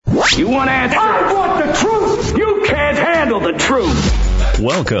You want answers? I want the truth. You can't handle the truth.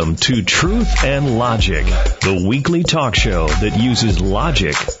 Welcome to Truth and Logic, the weekly talk show that uses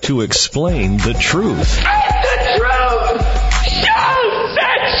logic to explain the truth. The truth shall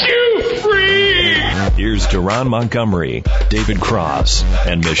set you free. Here's Deron Montgomery, David Cross,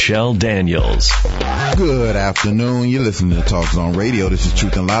 and Michelle Daniels. Good afternoon. You're listening to Talk Zone Radio. This is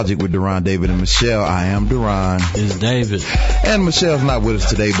Truth and Logic with Deron, David, and Michelle. I am Deron. This is David. And Michelle's not with us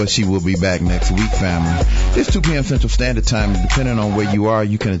today, but she will be back next week, family. It's 2 p.m. Central Standard Time. Depending on where you are,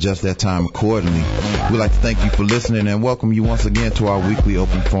 you can adjust that time accordingly. We'd like to thank you for listening and welcome you once again to our weekly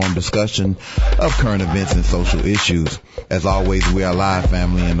open forum discussion of current events and social issues. As always, we are live,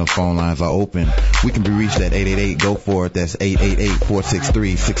 family, and the phone lines are open. We can be reached at 888-GO-FOR-IT. That's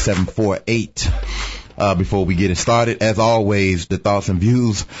 888-463-6748. Before we get it started, as always, the thoughts and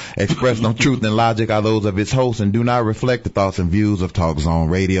views expressed on Truth and Logic are those of its hosts and do not reflect the thoughts and views of Talk Zone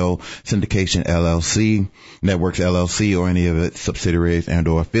Radio, Syndication LLC, Networks LLC, or any of its subsidiaries and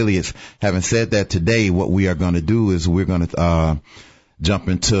or affiliates. Having said that, today what we are going to do is we're going to jump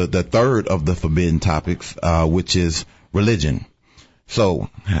into the third of the forbidden topics, which is religion. So,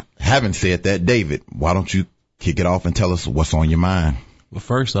 having said that, David, why don't you kick it off and tell us what's on your mind? Well,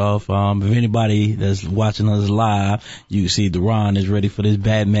 first off, if anybody that's watching us live, you can see Deron is ready for this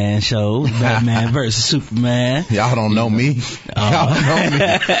Batman show, Batman versus Superman. Y'all don't know me. Y'all don't know me.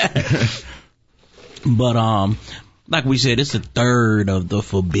 But, like we said, it's the third of the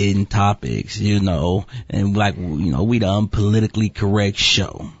forbidden topics, and like, we the unpolitically correct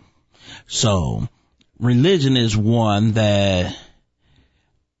show. So, religion is one that,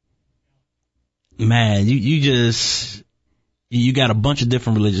 man, you got a bunch of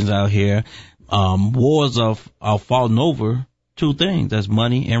different religions out here. Wars are fought over two things. That's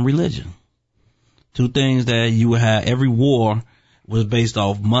money and religion. Two things that you would have. Every war was based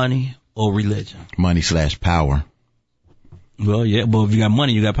off money or religion. Money/power. Well, yeah, but if you got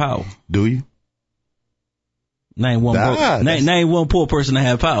money, you got power. Do you? Name one poor person that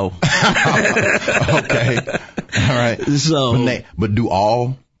have power. Okay. All right. So, but do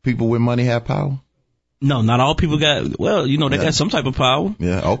all people with money have power? No, not all people got, they got some type of power.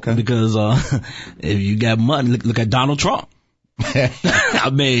 Yeah, okay. Because, if you got money, look at Donald Trump.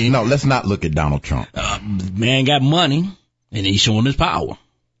 I mean. No, let's not look at Donald Trump. Man got money and he's showing his power.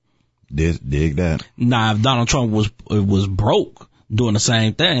 Dig that. Now, if Donald Trump was broke doing the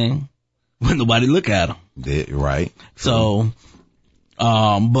same thing, wouldn't nobody look at him. Right. So,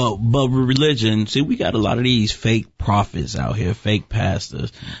 but with religion, see, we got a lot of these fake prophets out here, fake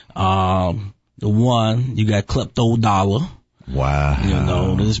pastors. The one, you got Klepto Dollar.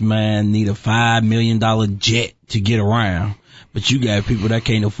 Wow. This man need a $5 million jet to get around, but you got people that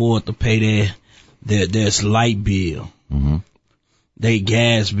can't afford to pay their light bill, their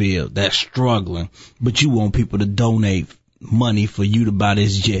gas bill, that's struggling, but you want people to donate money for you to buy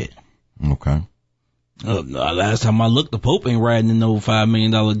this jet. Okay. Last time I looked, the Pope ain't riding in no $5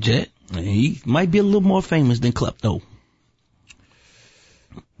 million jet. He might be a little more famous than Klepto.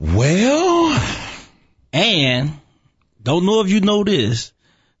 Well, and don't know if you know this,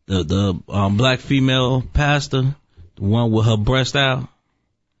 the black female pastor, the one with her breast out,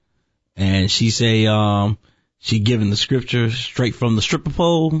 and she say she giving the scripture straight from the stripper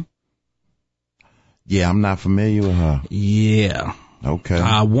pole. Yeah, I'm not familiar with her. Yeah. Okay.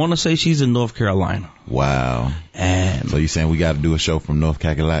 I want to say she's in North Carolina. Wow. And so you saying we got to do a show from North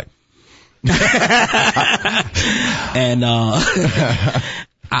Cackalack? And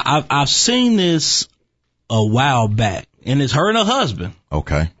I've seen this a while back, and it's her and her husband.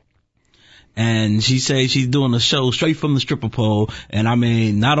 Okay. And she says she's doing a show straight from the stripper pole, and I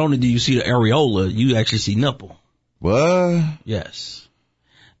mean, not only do you see the areola, you actually see nipple. What? Yes.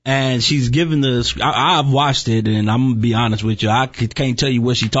 And she's giving I've watched it, and I'm gonna be honest with you, I can't tell you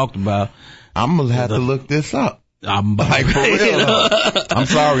what she talked about. I'm gonna have to look this up. I'm like, for real. I'm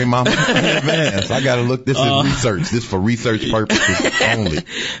sorry, Mama, in advance. I gotta look this in research. This for research purposes only.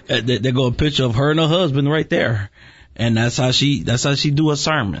 They go a picture of her and her husband right there, and that's how she do her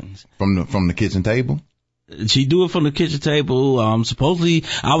sermons from the kitchen table. She do it from the kitchen table. Supposedly,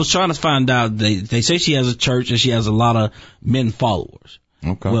 I was trying to find out. They say she has a church and she has a lot of men followers.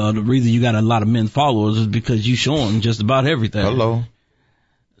 Okay. Well, the reason you got a lot of men followers is because you showing just about everything. Hello.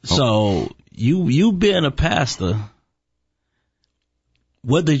 So you being a pastor,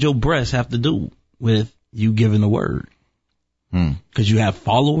 what does your breast have to do with you giving the word? Because you have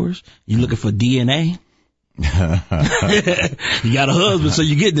followers. You looking for DNA. You got a husband, so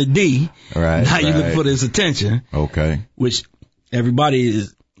you get the D. Right. Now you looking for this attention. Okay. Which everybody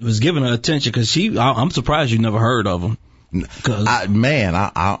was giving her attention because I'm surprised you never heard of him. I'm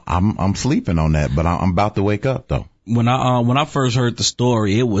sleeping on that, but I'm about to wake up though. When I first heard the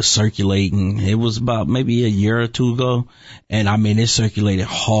story, it was circulating. It was about maybe a year or two ago, and I mean, it circulated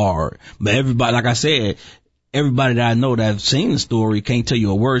hard. But everybody, like I said, everybody that I know that have seen the story can't tell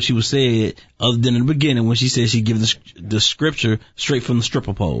you a word she was said other than in the beginning when she said she'd give the scripture straight from the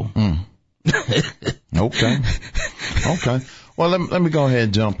stripper pole. Okay. Well, let me go ahead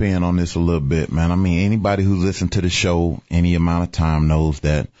and jump in on this a little bit, man. I mean, anybody who's listened to the show any amount of time knows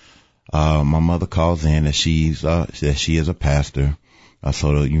that my mother calls in that she is a pastor.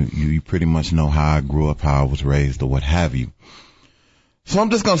 So you pretty much know how I grew up, how I was raised, or what have you. So I'm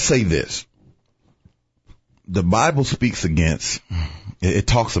just going to say this. The Bible speaks against, it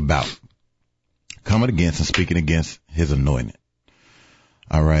talks about coming against and speaking against his anointed.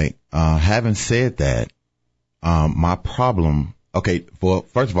 All right. Having said that, my problem, okay,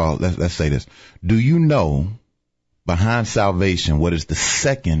 first of all, let's say this. Do you know behind salvation, what is the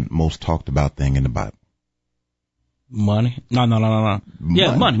second most talked about thing in the Bible? Money? No.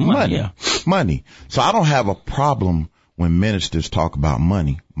 Yeah, money. Yeah. Money. So I don't have a problem when ministers talk about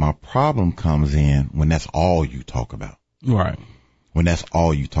money. My problem comes in when that's all you talk about. Right. When that's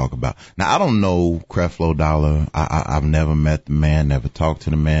all you talk about. Now, I don't know Creflo Dollar. I've never met the man, never talked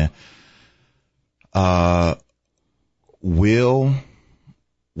to the man. I will.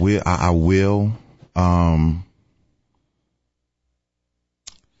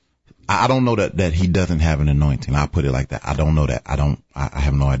 I don't know that he doesn't have an anointing. I'll put it like that. I don't know that. I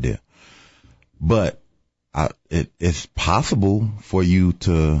have no idea. But it's possible for you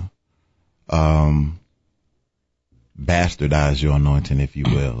to bastardize your anointing, if you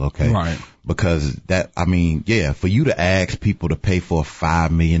will. Okay. Right. Because for you to ask people to pay for a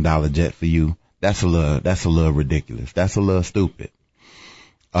 $5 million jet for you, that's a little ridiculous. That's a little stupid.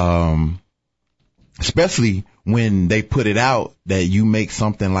 Especially when they put it out that you make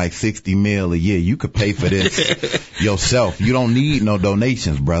something like 60 mil a year. You could pay for this yourself. You don't need no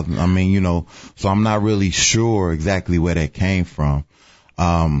donations, brother. I mean, so I'm not really sure exactly where that came from.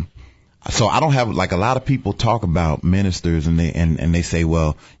 So I don't have, like, a lot of people talk about ministers and they say,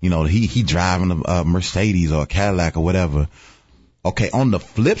 well, he driving a Mercedes or a Cadillac or whatever. Okay. On the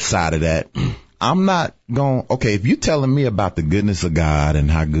flip side of that, I'm not going, okay, if you're telling me about the goodness of God and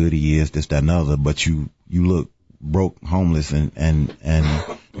how good he is, this, that, and other, but you look broke, homeless, and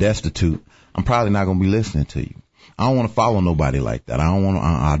destitute, I'm probably not going to be listening to you. I don't want to follow nobody like that.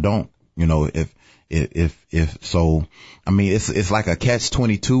 I don't, if so, I mean, it's like a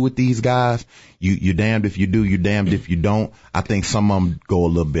catch-22 with these guys. You're damned if you do, you're damned if you don't. I think some of them go a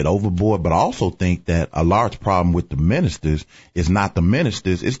little bit overboard, but I also think that a large problem with the ministers is not the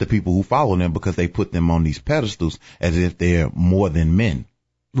ministers, it's the people who follow them because they put them on these pedestals as if they're more than men.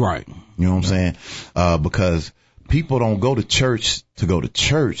 Right. You know what I'm saying? Because people don't go to church to go to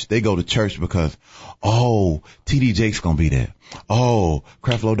church. They go to church because, TD Jake's going to be there.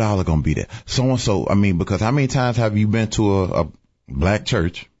 Creflo Dollar going to be there. So-and-so. I mean, because how many times have you been to a black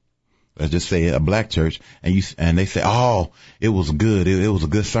church? Let's just say a black church, and they say, it was good. It was a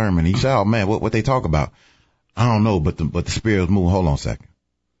good sermon. And you say, man, what they talk about? I don't know, but the spirit was moving. Hold on a second.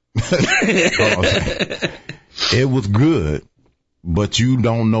 It was good, but you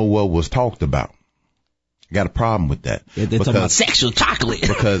don't know what was talked about. Got a problem with that. Yeah, they're talking about sexual chocolate.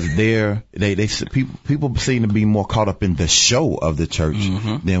 Because people seem to be more caught up in the show of the church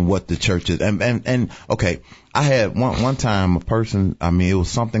than what the church is. And okay, I had one time a person, I mean, it was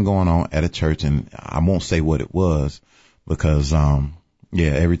something going on at a church, and I won't say what it was because,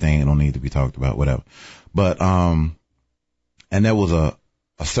 everything don't need to be talked about, whatever. But, and there was a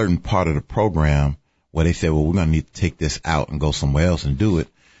certain part of the program where they said, well, we're going to need to take this out and go somewhere else and do it.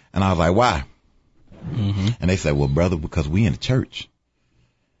 And I was like, why? And they said, well, brother, because we in the church.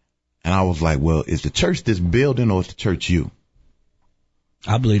 And I was like, well, is the church this building or is the church you?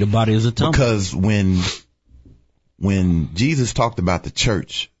 I believe the body is a temple. Because when Jesus talked about the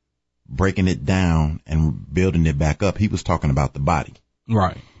church, breaking it down and building it back up, he was talking about the body.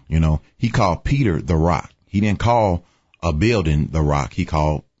 Right. He called Peter the rock. He didn't call a building the rock. He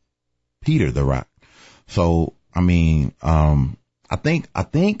called Peter the rock. So, I mean, I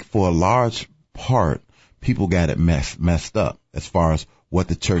think for a large part, people got it messed up as far as what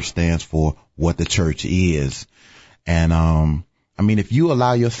the church stands for, what the church is. And, I mean, if you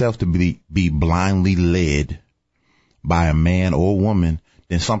allow yourself to be blindly led by a man or a woman,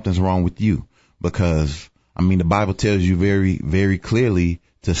 then something's wrong with you. Because, I mean, the Bible tells you very, very clearly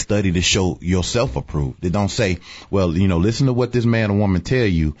to study to show yourself approved. It don't say, well, listen to what this man or woman tell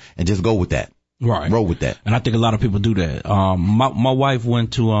you and just go with that. Right. Roll with that. And I think a lot of people do that. My wife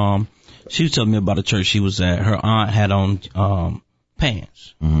went to, She was telling me about a church she was at. Her aunt had on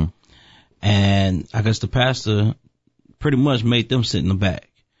pants. Mm-hmm. And I guess the pastor pretty much made them sit in the back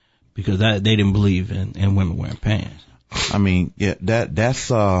because they didn't believe in women wearing pants. I mean, yeah, that's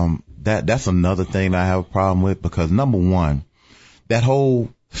another thing I have a problem with, because number one, that whole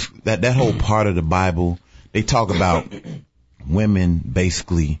part of the Bible, they talk about women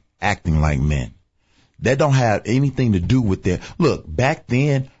basically acting like men. That don't have anything to do with their look. Back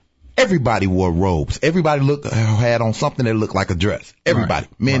then, everybody wore robes. Everybody had on something that looked like a dress. Everybody,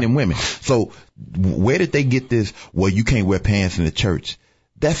 right. Men and women. So where did they get this? Well, you can't wear pants in the church.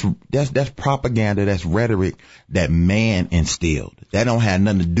 That's propaganda. That's rhetoric that man instilled. That don't have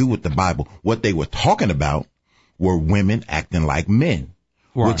nothing to do with the Bible. What they were talking about were women acting like men,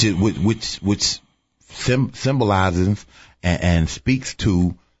 right. which symbolizes and speaks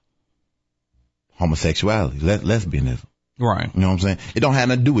to homosexuality, lesbianism. Right. You know what I'm saying? It don't have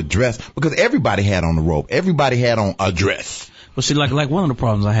nothing to do with dress, because everybody had on the robe. Everybody had on a dress. But see, like one of the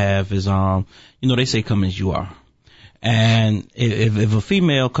problems I have is, they say come as you are. And if a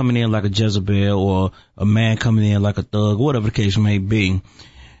female coming in like a Jezebel, or a man coming in like a thug, whatever the case may be,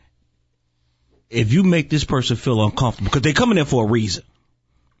 if you make this person feel uncomfortable, because they coming in for a reason,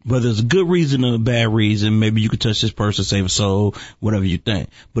 whether it's a good reason or a bad reason, maybe you could touch this person, save a soul, whatever you think.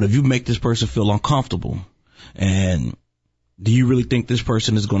 But if you make this person feel uncomfortable, and do you really think this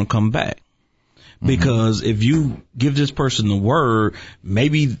person is going to come back? Because if you give this person the word,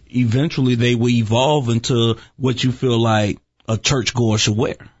 maybe eventually they will evolve into what you feel like a churchgoer should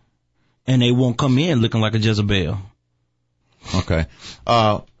wear. And they won't come in looking like a Jezebel. Okay.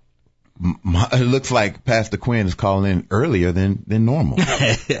 It looks like Pastor Quinn is calling in earlier than normal.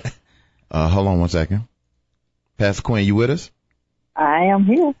 Hold on one second. Pastor Quinn, you with us? I am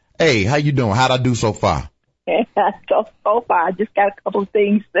here. Hey, how you doing? How'd I do so far? So far, I just got a couple of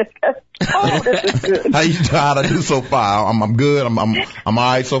things. This is good. How'd I do so far? I'm good. I'm all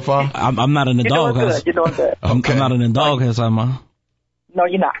right so far. I'm not in the doghouse. You're doing good. Okay. I'm not in the doghouse, am I? No,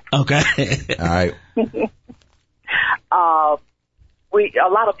 you're not. Okay. All right. A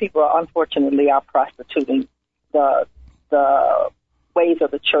lot of people, unfortunately, are prostituting the ways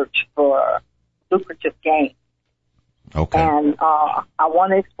of the church for lucrative gain. Okay. And I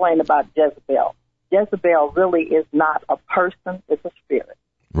want to explain about Jezebel. Jezebel really is not a person; it's a spirit.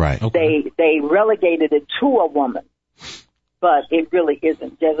 Right. Okay. They relegated it to a woman, but it really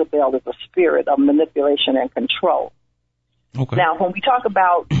isn't. Jezebel is a spirit of manipulation and control. Okay. Now, when we talk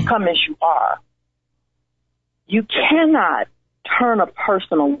about come as you are, you cannot turn a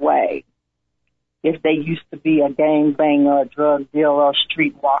person away if they used to be a gangbanger, a drug dealer, a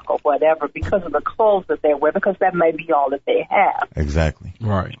streetwalker, whatever, because of the clothes that they wear, because that may be all that they have. Exactly.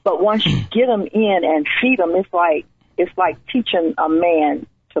 Right. But once you get them in and feed them, it's like teaching a man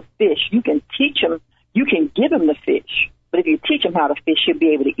to fish. You can teach him, you can give him the fish, but if you teach him how to fish, he'll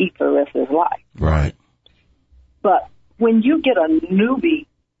be able to eat for the rest of his life. Right. But when you get a newbie,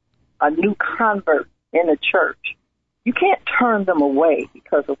 a new convert in the church, you can't turn them away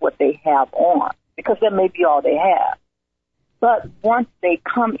because of what they have on, because that may be all they have. But once they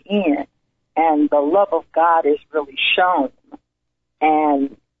come in and the love of God is really shown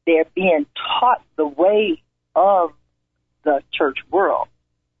and they're being taught the way of the church world,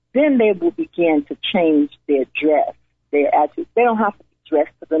 then they will begin to change their dress, their attitude. They don't have to be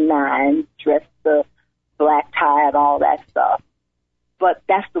dressed to the nines, dressed the black tie and all that stuff. But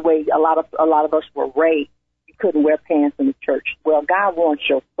that's the way a lot of us were raised. You couldn't wear pants in the church. Well, God wants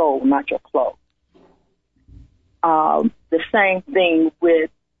your soul, not your clothes. The same thing with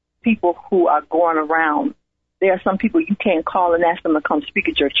people who are going around. There are some people you can't call and ask them to come speak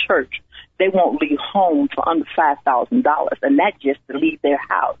at your church. They won't leave home for under $5,000, and that's just to leave their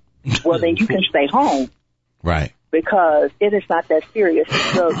house. Well, then you can stay home. Right. Because it is not that serious.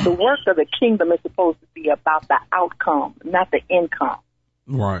 The work of the kingdom is supposed to be about the outcome, not the income.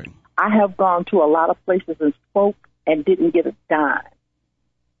 Right. I have gone to a lot of places and spoke and didn't get a dime.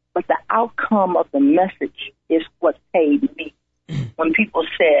 But the outcome of the message is what paid me. When people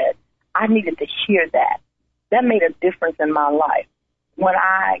said, I needed to hear that, that made a difference in my life. When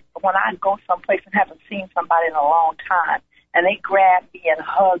I go someplace and haven't seen somebody in a long time, and they grab me and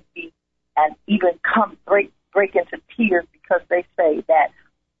hug me and even come break into tears because they say that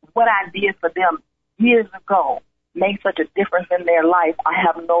what I did for them years ago made such a difference in their life. I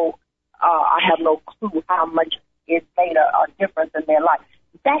have no clue how much it made a difference in their life.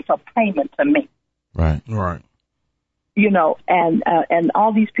 That's a payment to me. Right. Right. You know, and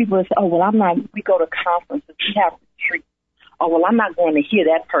all these people say, oh, well, we go to conferences, we have retreats. Oh, well, I'm not going to hear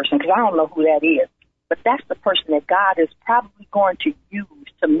that person because I don't know who that is. but that's the person that God is probably going to use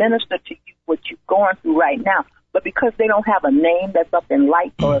to minister to you what you're going through right now. But because they don't have a name that's up in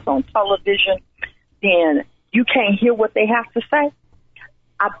lights or it's on television, then you can't hear what they have to say?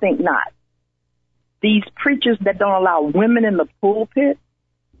 I think not. These preachers that don't allow women in the pulpit,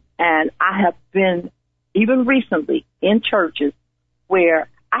 and I have been even recently in churches where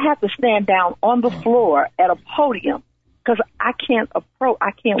I have to stand down on the floor at a podium because I can't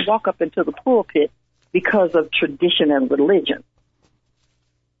walk up into the pulpit because of tradition and religion.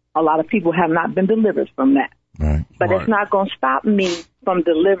 A lot of people have not been delivered from that. Right. But it's not going to stop me from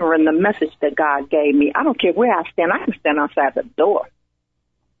delivering the message that God gave me. I don't care where I stand. I can stand outside the door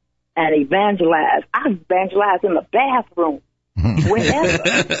and evangelize. I evangelize in the bathroom,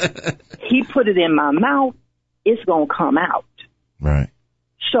 wherever. He put it in my mouth, it's going to come out. Right.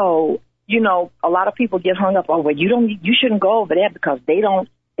 So, a lot of people get hung up on, well, you shouldn't go over there because they don't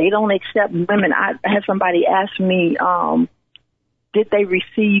accept women. I had somebody ask me, did they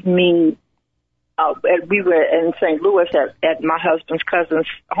receive me? We were in St. Louis at my husband's cousin's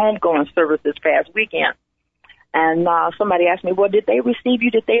homegoing service this past weekend. And somebody asked me, well, did they receive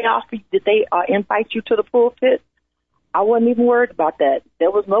you? Did they offer you? Did they invite you to the pulpit? I wasn't even worried about that.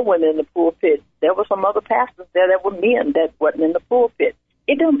 There was no women in the pulpit. There were some other pastors there that were men that wasn't in the pulpit.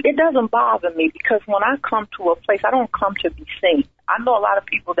 It doesn't bother me because when I come to a place, I don't come to be seen. I know a lot of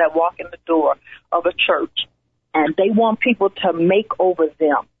people that walk in the door of a church and they want people to make over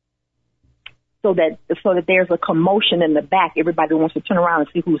them. So that there's a commotion in the back. Everybody wants to turn around and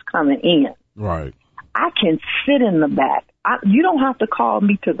see who's coming in. Right. I can sit in the back. You don't have to call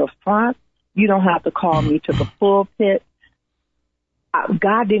me to the front. You don't have to call me to the pulpit.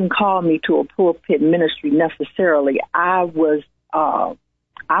 God didn't call me to a pulpit ministry necessarily. I was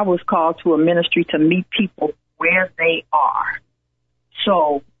called to a ministry to meet people where they are.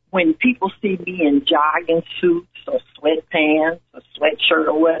 So when people see me in jogging suits or sweatpants or sweatshirt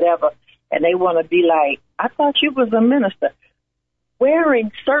or whatever, and they want to be like, I thought you was a minister.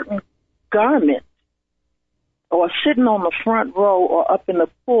 Wearing certain garments or sitting on the front row or up in the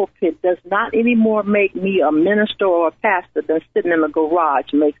pulpit does not anymore make me a minister or a pastor than sitting in a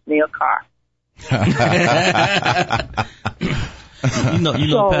garage makes me a car.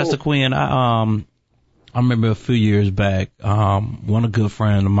 Pastor Quinn, I remember a few years back, one good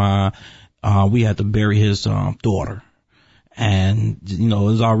friend of mine, we had to bury his daughter. And, it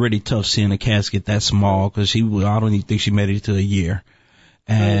was already tough seeing a casket that small because I don't even think she made it to a year.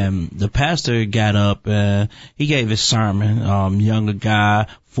 And the pastor got up and he gave his sermon, younger guy,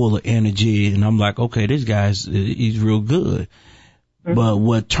 full of energy. And I'm like, okay, this he's real good. Mm-hmm. But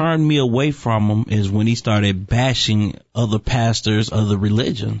what turned me away from him is when he started bashing other pastors, other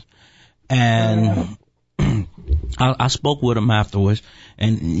religions. And I spoke with him afterwards,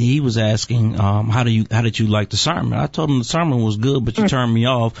 and he was asking, how did you like the sermon? I told him the sermon was good, but you turned me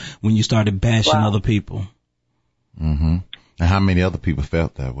off when you started bashing other people. Mm-hmm. And how many other people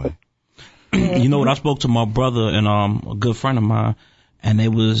felt that way? I spoke to my brother and a good friend of mine, and they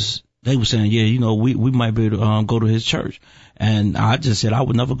were saying, yeah, we might be able to go to his church. And I just said I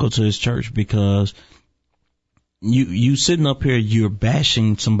would never go to his church because you sitting up here, you're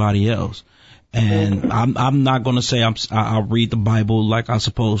bashing somebody else. And I'm not going to say I read the Bible like I'm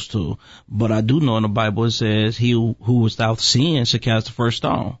supposed to, but I do know in the Bible it says he who without sin should cast the first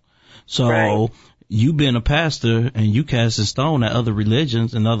stone. So you being a pastor and you casting stone at other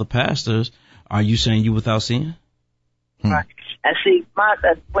religions and other pastors, are you saying you without sin? Right. And see,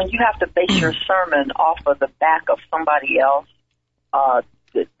 when you have to base your sermon off of the back of somebody else,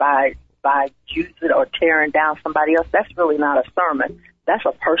 by using or tearing down somebody else, that's really not a sermon. That's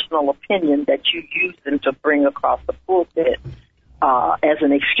a personal opinion that you use them to bring across the pulpit as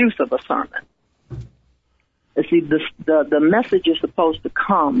an excuse of a sermon. You see, the message is supposed to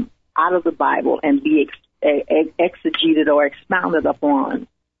come out of the Bible and be exegeted or expounded upon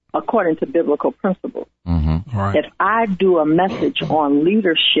according to biblical principles. Mm-hmm. Right. If I do a message on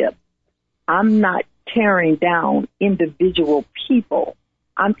leadership, I'm not tearing down individual people.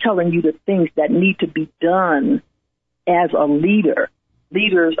 I'm telling you the things that need to be done as a leader.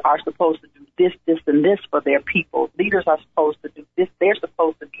 Leaders are supposed to do this, this, and this for their people. Leaders are supposed to do this. They're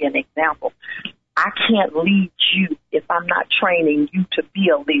supposed to be an example. I can't lead you if I'm not training you to be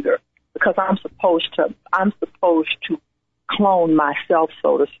a leader because I'm supposed to clone myself,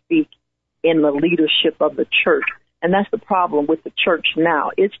 so to speak, in the leadership of the church. And that's the problem with the church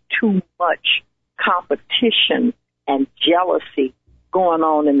now. It's too much competition and jealousy going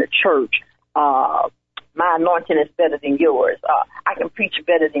on in the church. My anointing is better than yours. I can preach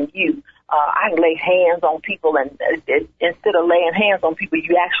better than you. I can lay hands on people, and instead of laying hands on people,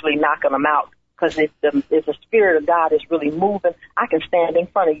 you actually knocking them out Because if the Spirit of God is really moving, I can stand in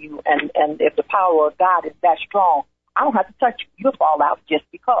front of you, and if the power of God is that strong, I don't have to touch you. You'll fall out just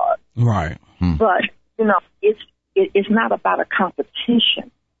because. Right. But, it's not about a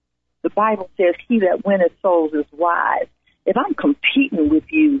competition. The Bible says, he that winneth souls is wise. If I'm competing with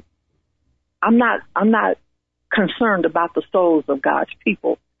you, I'm not concerned about the souls of God's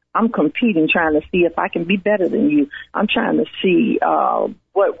people. I'm competing, trying to see if I can be better than you. I'm trying to see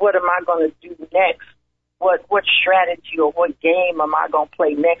what am I going to do next? What strategy or what game am I going to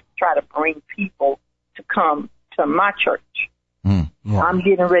play next to try to bring people to come to my church? I'm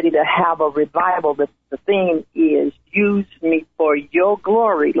getting ready to have a revival. The theme is use me for your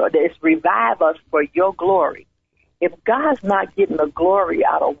glory, Lord. It's revive us for your glory. If God's not getting the glory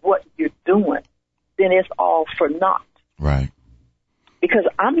out of what you're doing, then it's all for naught. Right. Because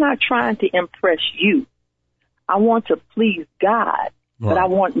I'm not trying to impress you. I want to please God, but I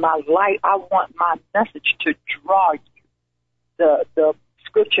want my light, I want my message to draw you. The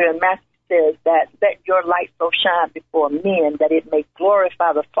scripture in Matthew says that let your light so shine before men that it may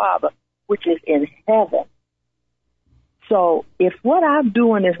glorify the Father which is in heaven. So if what I'm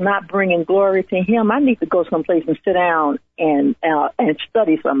doing is not bringing glory to him, I need to go someplace and sit down and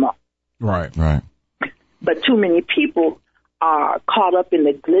study some more. Right. Right. But too many people are caught up in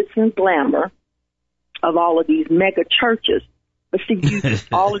the glitz and glamour of all of these mega churches. But see,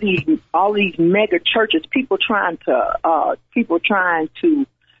 all of these mega churches, people trying to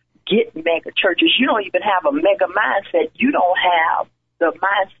get mega churches. You don't even have a mega mindset. You don't have the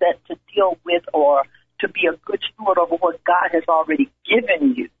mindset to deal with or to be a good steward over what God has already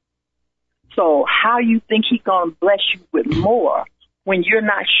given you. So how you think he's going to bless you with more when you're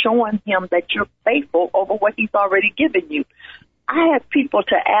not showing him that you're faithful over what he's already given you? I have people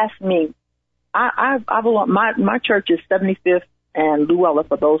to ask me, my church is 75th and Luella,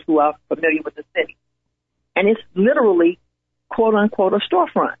 for those who are familiar with the city. And it's literally, quote unquote, a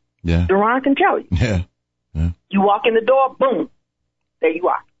storefront. Yeah. Duran can tell you. Yeah. You walk in the door, boom, there you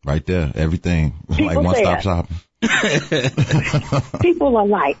are. Right there. Everything. People like one-stop shopping. People are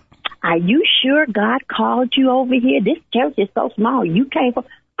like, are you sure God called you over here? This church is so small. You came from,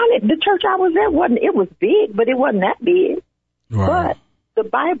 the church I was at it was big, but it wasn't that big. Right. But the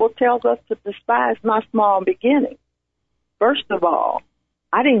Bible tells us to despise my small beginning. First of all,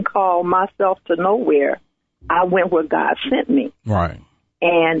 I didn't call myself to nowhere. I went where God sent me. Right.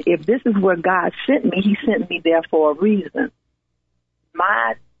 And if this is where God sent me, he sent me there for a reason.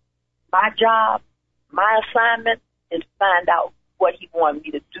 My job, my assignment is to find out what he wanted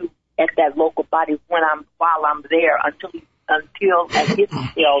me to do at that local body while I'm there until he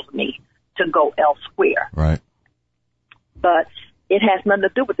tells me to go elsewhere. Right. But it has nothing to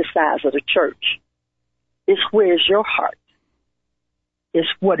do with the size of the church. It's where's your heart. It's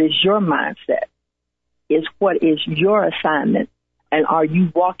what is your mindset. It's what is your assignment. And are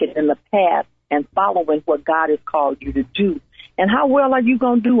you walking in the path and following what God has called you to do? And how well are you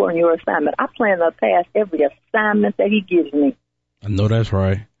going to do on your assignment? I plan to pass every assignment that he gives me. I know that's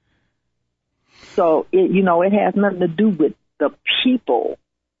right. So, it has nothing to do with the people.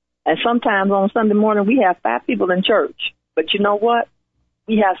 And sometimes on Sunday morning, we have 5 people in church. But you know what?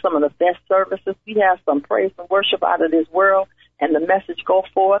 We have some of the best services. We have some praise and worship out of this world. And the message go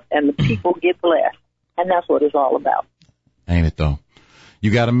forth and the people get blessed. And that's what it's all about. Ain't it though?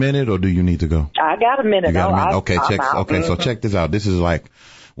 You got a minute or do you need to go? I got a minute. You got a minute? Okay, so check this out. This is like,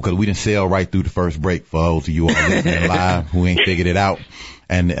 because we didn't sail right through the first break for those of you all listening live who ain't figured it out.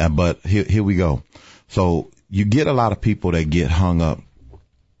 But here we go. So you get a lot of people that get hung up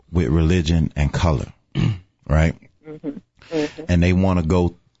with religion and color, right? Mm-hmm. Mm-hmm. And they want to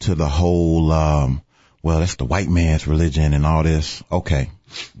go to the whole, that's the white man's religion and all this. Okay.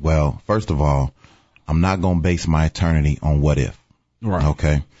 Well, first of all, I'm not going to base my eternity on what if. Right.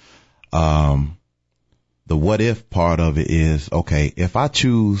 Okay. The what if part of it is, okay, if I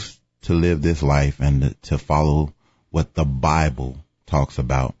choose to live this life and to follow what the Bible talks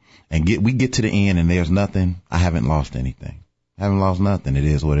about and we get to the end and there's nothing, I haven't lost anything. I haven't lost nothing. It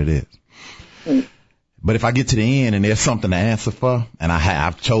is what it is. Mm. But if I get to the end and there's something to answer for and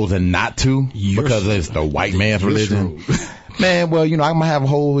I've chosen not to because it's the white man's religion, man, well, I'm going to have a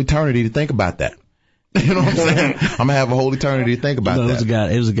whole eternity to think about that. You know what I'm saying? I'm going to have a whole eternity to think about that.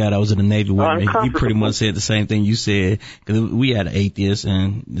 It was a guy that was in the Navy with me. He pretty much said the same thing you said. Cause we had an atheist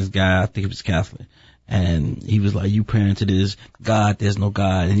and this guy, I think he was Catholic. And he was like, you praying to this God, there's no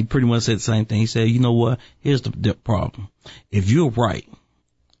God. And he pretty much said the same thing. He said, you know what? Here's the problem. If you're right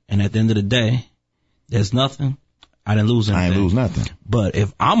and at the end of the day, there's nothing, I didn't lose anything. I ain't lose nothing. But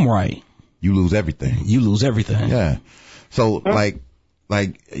if I'm right, you lose everything. You lose everything. Yeah. So like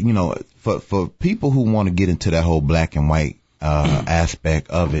for people who want to get into that whole black and white aspect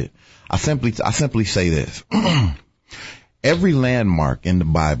of it, I simply say this. Every landmark in the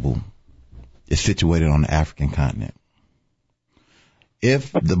Bible is situated on the African continent.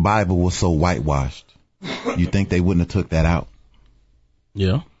 If the Bible was so whitewashed, you think they wouldn't have took that out?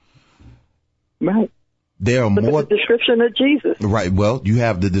 Yeah. Right. There are more. The description of Jesus. Right. Well, you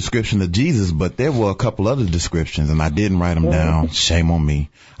have the description of Jesus, but there were a couple other descriptions, and I didn't write them down. Shame on me.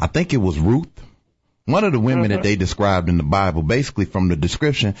 I think it was Ruth. One of the women that they described in the Bible, basically from the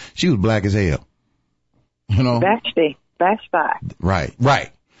description, she was black as hell. You know? Vashti.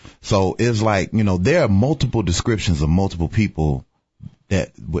 Right. So it's like, there are multiple descriptions of multiple people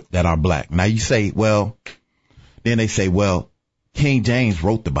that are black. Now you say, then they say, King James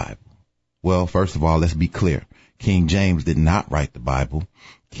wrote the Bible. Well, first of all, let's be clear. King James did not write the Bible.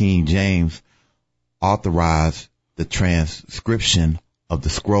 King James authorized the transcription of the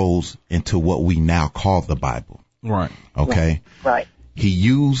scrolls into what we now call the Bible. Right. Okay. Right. He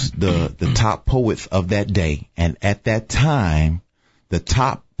used the top poets of that day. And at that time, the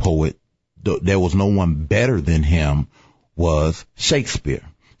top poet, there was no one better than him, was Shakespeare.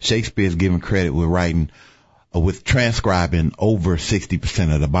 Shakespeare is given credit with transcribing over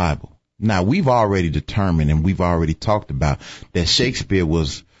 60% of the Bible. Now, we've already determined and we've already talked about that Shakespeare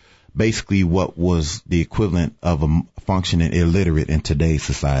was basically what was the equivalent of a functioning illiterate in today's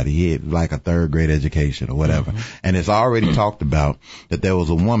society. He had like a third grade education or whatever. Mm-hmm. And it's already talked about that there was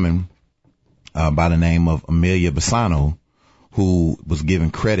a woman by the name of Amelia Bassano who was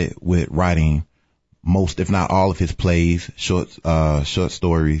given credit with writing most, if not all, of his plays, short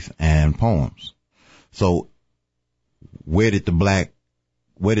stories, and poems. So where did the black,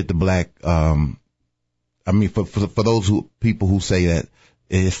 for those people who say that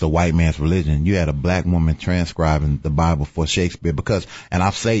it's the white man's religion, you had a black woman transcribing the Bible for Shakespeare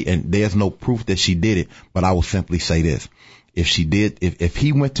and there's no proof that she did it, but I will simply say this. If she did, if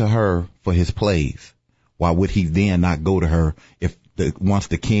he went to her for his plays, why would he then not go to her once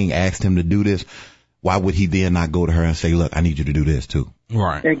the king asked him to do this? Why would he then not go to her and say, look, I need you to do this too?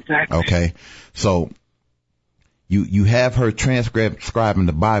 Right. Exactly. Okay. So you have her transcribing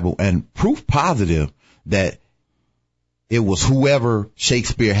the Bible and proof positive that it was whoever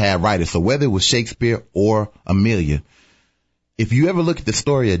Shakespeare had written. So whether it was Shakespeare or Amelia, if you ever look at the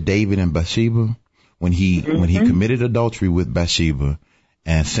story of David and Bathsheba, when he committed adultery with Bathsheba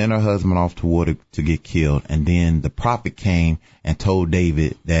and sent her husband off to war to get killed, and then the prophet came and told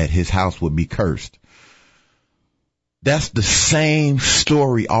David that his house would be cursed. That's the same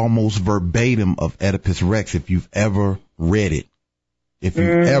story, almost verbatim, of Oedipus Rex. If you've ever read it,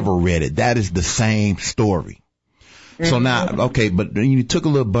 that is the same story. So now, okay, but you took a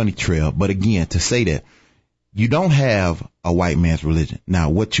little bunny trail. But again, to say that you don't have a white man's religion.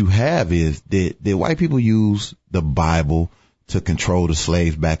 Now, what you have is did white people use the Bible to control the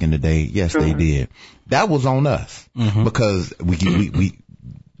slaves back in the day? Yes, they did. That was on us because we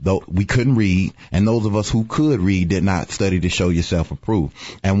couldn't read, and those of us who could read did not study to show yourself approved.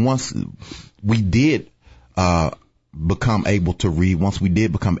 And once we did become able to read, once we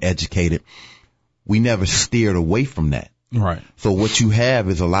did become educated, we never steered away from that. Right. So what you have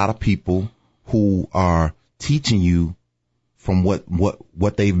is a lot of people who are teaching you from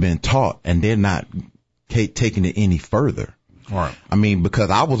what they've been taught, and they're not taking it any further. Right. I mean, because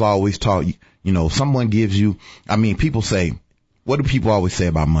I was always taught, someone gives you, people say, what do people always say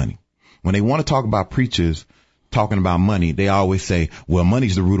about money? When they want to talk about preachers talking about money, they always say, well,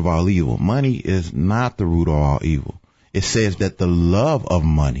 money's the root of all evil. Money is not the root of all evil. It says that the love of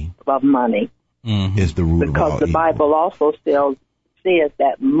money is the root of all evil. Because the Bible also says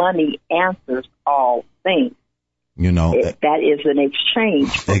that money answers all things. That is an exchange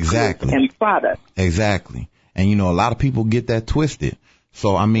for goods and product. Exactly. And, a lot of people get that twisted.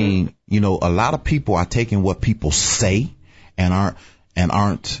 So, a lot of people are taking what people say and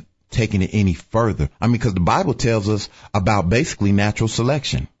aren't taking it any further. Because the Bible tells us about basically natural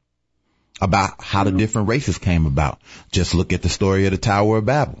selection, about how the different races came about. Just look at the story of the Tower of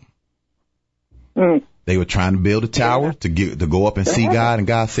Babel. They were trying to build a tower to go up and see God, and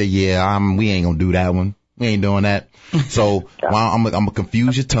God said, we ain't gonna do that one. We ain't doing that. So I'm gonna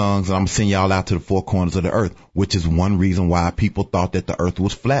confuse your tongues, and I'm gonna send y'all out to the four corners of the earth, which is one reason why people thought that the earth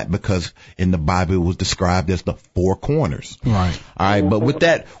was flat, because in the Bible it was described as the four corners. Right. All right. But with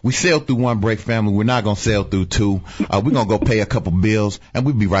that, we sailed through one break, family. We're not gonna sail through two. We're gonna go pay a couple bills, and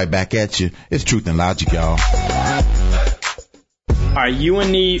we'll be right back at you. It's Truth and Logic, y'all. Are you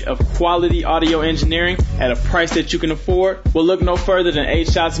in need of quality audio engineering at a price that you can afford? Well, look no further than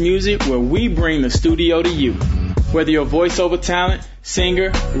 8 Shots Music, where we bring the studio to you. Whether you're a voiceover talent,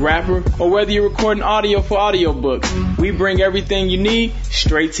 singer, rapper, or whether you're recording audio for audiobooks, we bring everything you need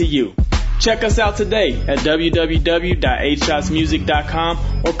straight to you. Check us out today at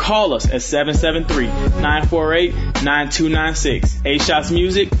www.8shotsmusic.com or call us at 773-948-9296. 8 Shots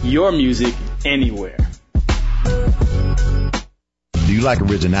Music, your music, anywhere. Do you like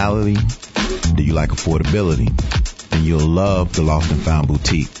originality? Do you like affordability? Then you'll love the Lost and Found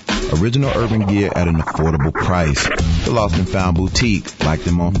Boutique. Original urban gear at an affordable price. The Lost and Found Boutique. Like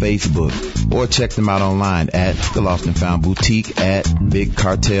them on Facebook or check them out online at the Lost and Found Boutique at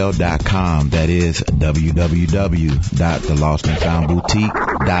bigcartel.com. That is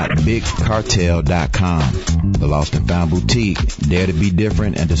www.thelostandfoundboutique.bigcartel.com. The Lost and Found Boutique. Dare to be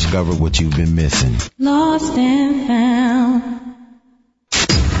different and discover what you've been missing. Lost and found.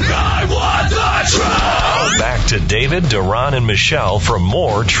 I want the truth! Back to David, Duran, and Michelle for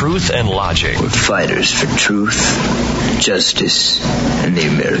more Truth and Logic. We're fighters for truth, justice, and the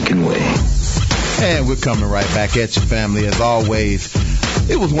American way. And we're coming right back at you, family. As always,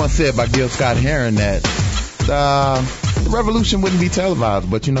 it was once said by Gil Scott-Heron that the revolution wouldn't be televised,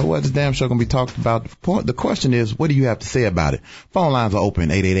 but you know what? It's damn sure going to be talked about. The question is, what do you have to say about it? Phone lines are open,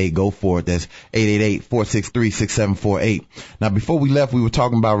 888-GO-FOR-IT. That's 888-463-6748. Now, before we left, we were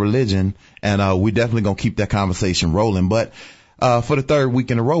talking about religion, and we're definitely going to keep that conversation rolling. But for the third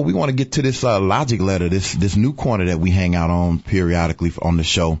week in a row, we want to get to this logic letter, this new corner that we hang out on periodically on the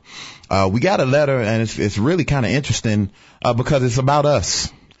show. We got a letter, and it's really kind of interesting because it's about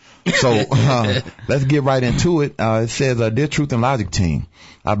us. So let's get right into it. It says, Dear Truth and Logic team,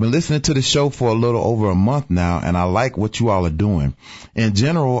 I've been listening to the show for a little over a month now, and I like what you all are doing. In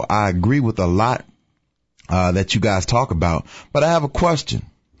general, I agree with a lot that you guys talk about, but I have a question.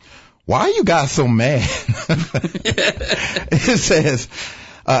 Why are you guys so mad? It says,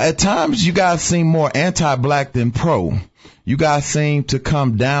 at times you guys seem more anti-black than pro. You guys seem to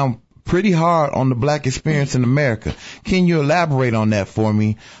come down pretty hard on the black experience in America. Can you elaborate on that for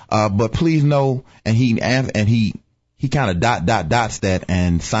me? But please know, and he kind of dots that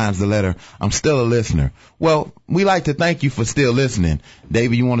and signs the letter. I'm still a listener. Well, we like to thank you for still listening.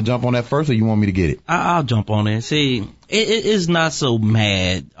 David, you want to jump on that first, or you want me to get it? I'll jump on it. See, it is not so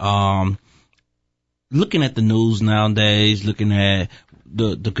mad. Looking at the news nowadays, looking at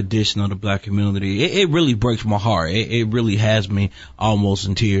the condition of the black community, it really breaks my heart. It really has me almost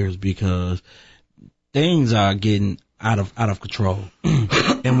in tears because things are getting out of control.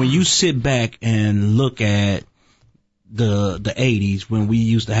 And when you sit back and look at the 80s, when we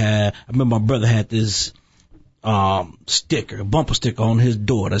used to have, I remember my brother had this sticker, a bumper sticker on his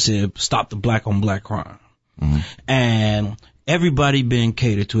door that said, "Stop the black on black crime." Mm-hmm. And everybody been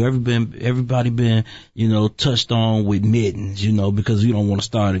catered to, everybody been, touched on with mittens, because you don't want to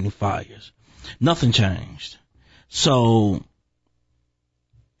start any fires. Nothing changed. So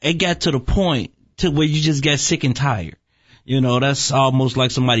it got to the point to where you just got sick and tired. That's almost like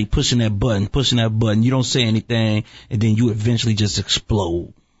somebody pushing that button. You don't say anything, and then you eventually just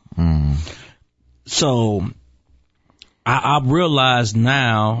explode. Mm. So I realize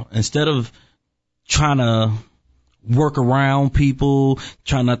now, instead of trying to work around people,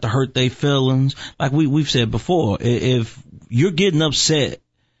 try not to hurt their feelings, like we've said before, if you're getting upset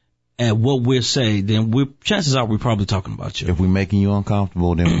at what we're saying, then chances are we're probably talking about you. If we're making you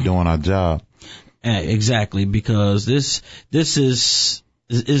uncomfortable, then we're doing our job. Exactly, because this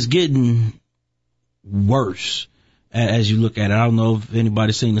is getting worse as you look at it. I don't know if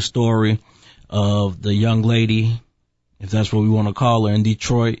anybody's seen the story of the young lady, if that's what we want to call her, in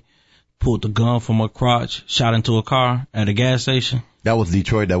Detroit, pulled the gun from her crotch, shot into a car at a gas station. That was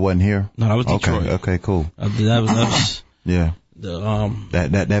Detroit. That wasn't here. No, that was Detroit. Okay, cool. That was yeah.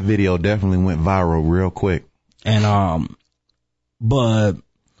 That video definitely went viral real quick. And but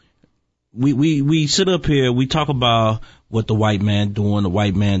we sit up here, we talk about what the white man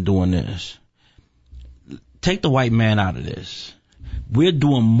doing this. Take the white man out of this. We're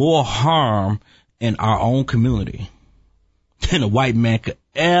doing more harm in our own community than a white man could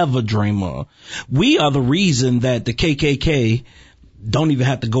ever dream of. We are the reason that the KKK don't even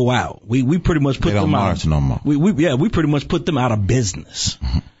have to go out. We pretty much put them out. No more. We pretty much put them out of business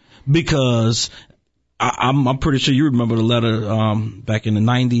because I'm pretty sure you remember the letter back in the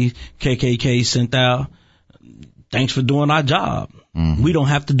 90s KKK sent out. Thanks for doing our job. Mm-hmm. We don't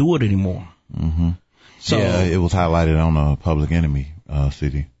have to do it anymore. Mm-hmm. So yeah, it was highlighted on a Public Enemy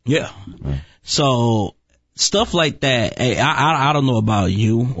CD. Yeah. So stuff like that. Hey, I don't know about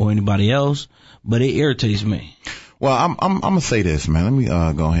you or anybody else, but it irritates me. Well, I'm gonna say this, man. Let me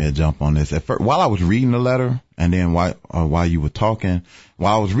go ahead and jump on this. At first, while I was reading the letter, and then while you were talking,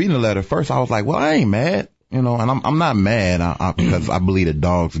 while I was reading the letter, first I was like, well, I ain't mad. You know, and I'm not mad because I believe that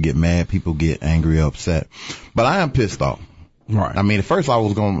dogs get mad, people get angry or upset. But I am pissed off. Right. I mean, at first I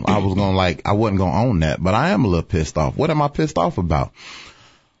wasn't gonna own that, but I am a little pissed off. What am I pissed off about?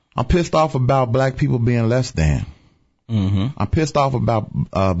 I'm pissed off about black people being less than. Mm-hmm. I'm pissed off about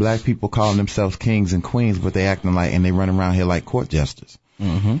black people calling themselves kings and queens, but they acting like, and they run around here like court jesters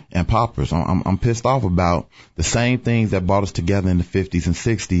and paupers. I'm pissed off about the same things that brought us together in the 50s and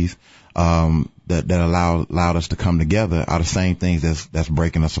 60s, that allowed us to come together are the same things that's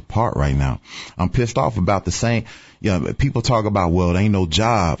breaking us apart right now. I'm pissed off about the same, people talk about, well, there ain't no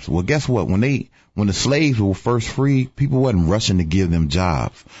jobs. Well, guess what? When the slaves were first free, people wasn't rushing to give them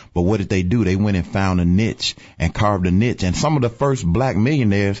jobs. But what did they do? They went and found a niche and carved a niche. And some of the first black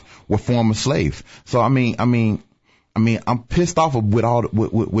millionaires were former slaves. So, I mean, I'm pissed off with all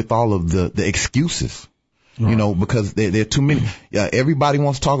of the excuses. Right. Because there are too many. Everybody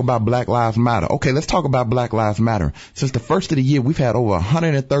wants to talk about Black Lives Matter. Okay, let's talk about Black Lives Matter. Since the first of the year, we've had over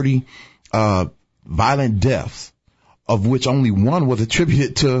 130 violent deaths, of which only one was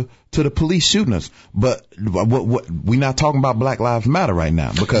attributed to the police shooting us. But we're not talking about Black Lives Matter right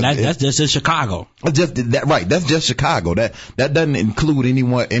now, because that's just in Chicago. That's just Chicago. That doesn't include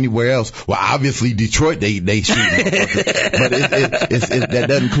anywhere else. Well, obviously Detroit, they shooting, but that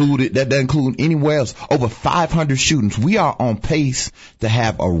doesn't include anywhere else. Over 500 shootings. We are on pace to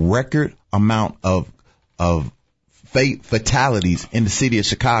have a record amount of fatalities in the city of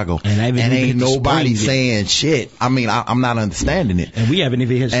Chicago, and ain't nobody saying shit. I mean, I'm not understanding it. And we haven't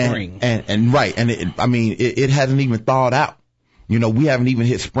even hit spring. And right. And it hasn't even thawed out. We haven't even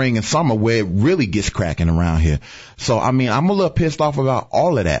hit spring and summer where it really gets cracking around here. So, I'm a little pissed off about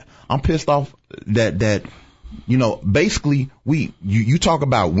all of that. I'm pissed off that basically you talk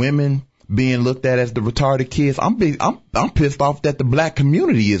about women being looked at as the retarded kids. I'm pissed off that the black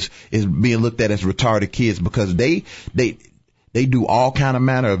community is being looked at as retarded kids, because they do all kind of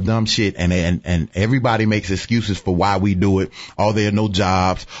manner of dumb shit, and everybody makes excuses for why we do it. Oh, there are no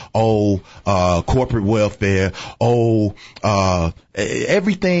jobs. Oh, corporate welfare. Oh,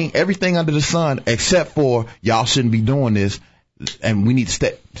 everything under the sun, except for y'all shouldn't be doing this, and we need to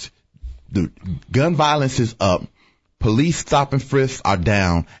step. The gun violence is up. Police stop and frisks are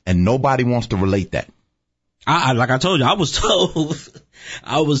down, and nobody wants to relate that. Like I told you, I was told,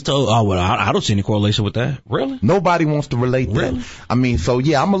 oh, well, I don't see any correlation with that. Really? Nobody wants to relate that. I'm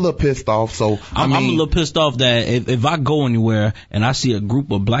a little pissed off. So, I'm a little pissed off that if I go anywhere and I see a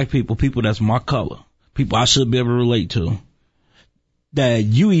group of black people that's my color, people I should be able to relate to, that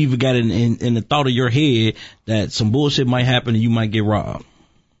you even got in the thought of your head that some bullshit might happen and you might get robbed.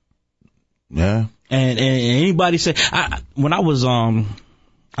 Yeah. And anybody say, when I was, I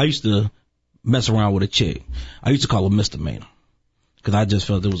used to mess around with a chick. I used to call her misdemeanor, because I just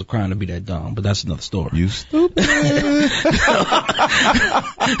felt it was a crime to be that dumb, but that's another story. You stupid.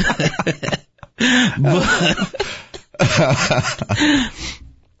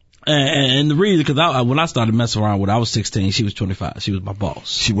 And the reason, because when I started messing around with her, I was 16, she was 25. She was my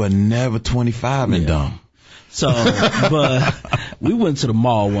boss. She was never 25 and dumb. So, but we went to the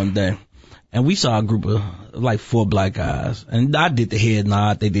mall one day, and we saw a group of like 4 black guys. And I did the head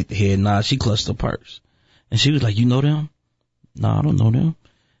nod. They did the head nod. She clutched her purse. And she was like, you know them? No, I don't know them.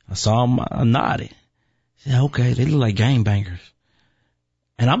 I saw them. I nodded. She said, okay, they look like gangbangers.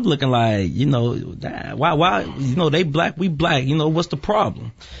 And I'm looking like, why, they black, we black. What's the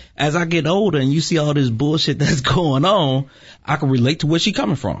problem? As I get older and you see all this bullshit that's going on, I can relate to where she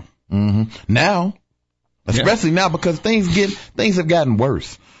coming from. Mm-hmm. Now, especially now, because things have gotten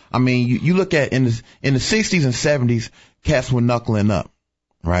worse. I mean, you look at in the 60s and 70s, cats were knuckling up,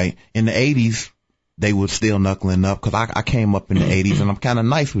 right? In the 80s, they were still knuckling up, because I came up in the 80s, and I'm kind of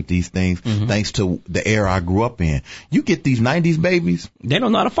nice with these things, thanks to the era I grew up in. You get these 90s babies, they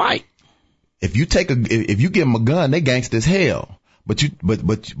don't know how to fight. If you give them a gun, they gangsta as hell. But you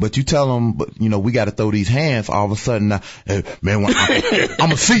tell them, we got to throw these hands. All of a sudden, hey, man, I'm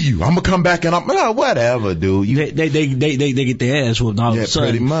gonna see you. I'm gonna come back and whatever, dude. They get their ass whooped. All of a sudden,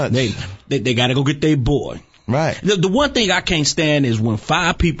 pretty much. They got to go get their boy. Right. The one thing I can't stand is when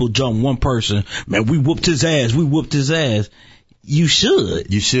 5 people jump one person. Man, we whooped his ass. You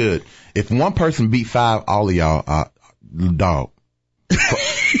should. You should. If one person beat 5, all of y'all, dog.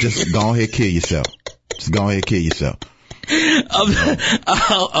 Just go ahead, kill yourself.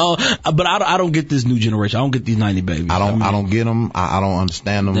 But I don't get this new generation. I don't get these 90 babies. I don't get them. I don't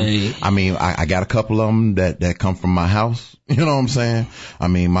understand them. I got a couple of them that come from my house. You know what I'm saying?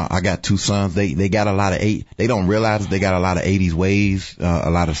 I got 2 sons. They got a lot of they don't realize they got a lot of 80s ways, a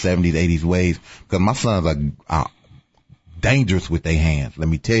lot of 70s, 80s ways. Because my sons are dangerous with their hands. Let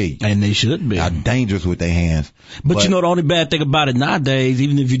me tell you. And they should be. Are dangerous with their hands. But you know the only bad thing about it nowadays,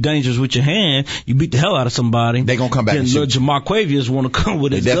 even if you're dangerous with your hand, you beat the hell out of somebody. They gonna come back and shoot. Jamarquavius want to come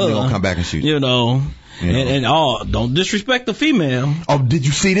with his gun. They definitely gonna come back and shoot. You know. And don't disrespect the female. Oh, did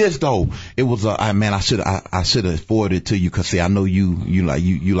you see this though? It was man, I should have forwarded it to you, cause see, I know you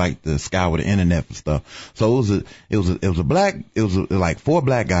like the scour the internet and stuff. So it was like 4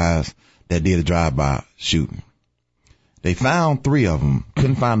 black guys that did a drive-by shooting. They found 3 of them,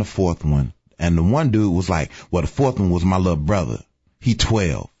 couldn't find the 4th one, and the one dude was like, well, the 4th one was my little brother. He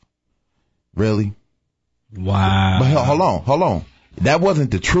 12. Really? Wow. But hold on. That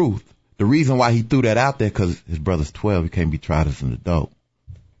wasn't the truth. The reason why he threw that out there, because his brother's 12, he can't be tried as an adult.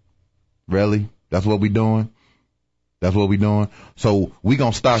 Really? That's what we doing? So we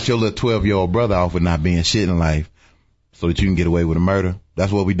gonna start your little 12-year-old brother off with not being shit in life so that you can get away with a murder?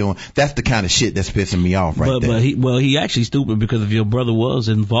 That's what we doing? That's the kind of shit that's pissing me off there. But he actually stupid, because if your brother was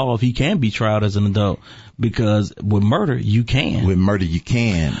involved, he can be tried as an adult, because with murder, you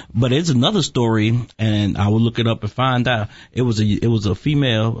can. But it's another story, and I will look it up and find out. It was a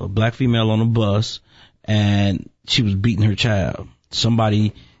black female on a bus, and she was beating her child.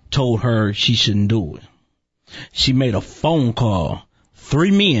 Somebody told her she shouldn't do it. She made a phone call.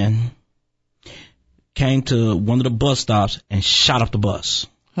 3 men came to one of the bus stops and shot up the bus.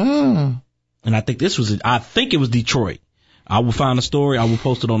 And I think it was Detroit. I will find a story. I will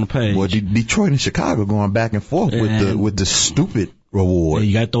post it on the page. Well, Detroit and Chicago going back and forth with the stupid reward. Yeah,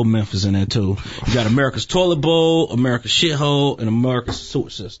 you got to throw Memphis in there too. You got America's toilet bowl, America's shithole, and America's sewer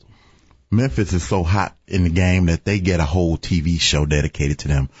system. Memphis is so hot in the game that they get a whole TV show dedicated to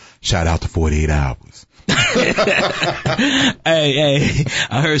them. Shout out to 48 Hours. Hey,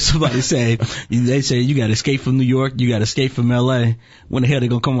 I heard somebody say, they say you got to escape from New York, you got to escape from LA. When the hell they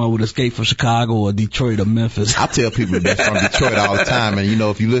gonna come out with escape from Chicago or Detroit or Memphis? I tell people that's from Detroit all the time, and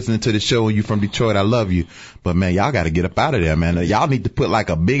if you're listening to the show and you from Detroit, I love you. But man, y'all got to get up out of there, man. Y'all need to put like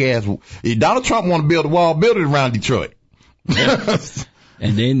a big ass, if Donald Trump want to build a wall, build it around Detroit.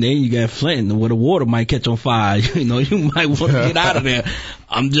 And then you got Flint, where the water might catch on fire. You might want to get out of there.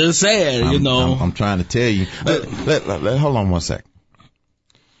 I'm just saying, I'm trying to tell you. Hold on 1 sec.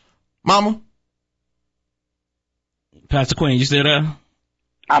 Mama? Pastor Queen, you still there?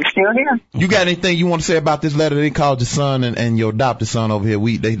 I'm still here. You got anything you want to say about this letter they called your son and your adopted son over here?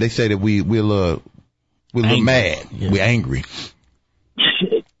 They say that we're a little mad. Yeah. We're angry.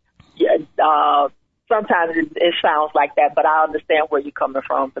 Yeah, sometimes it sounds like that, but I understand where you're coming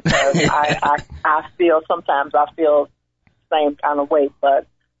from, because I feel the same kind of way, but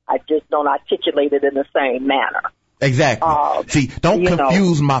I just don't articulate it in the same manner. Exactly. See, don't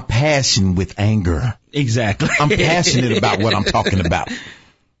confuse my passion with anger. Exactly. I'm passionate about what I'm talking about.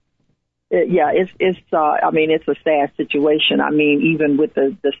 Yeah, it's a sad situation. I mean, even with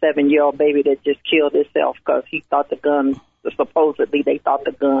the 7-year-old baby that just killed himself because he thought the gun. Supposedly, he thought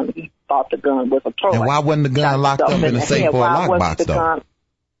the gun was a toy. And why wasn't the gun locked up in the safe or a lockbox, though?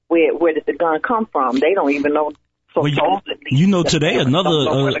 Where did the gun come from? They don't even know. Today another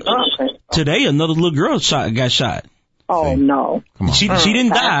little girl got shot. Oh, no. Come on. She didn't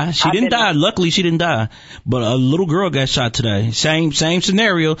die. She didn't die. Luckily, she didn't die. But a little girl got shot today. Same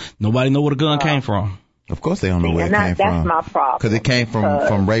scenario. Nobody know where the gun came from. Of course they don't know where it came from. That's my problem. Because it came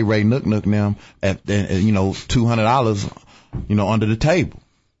from Ray Nook now at $200, under the table.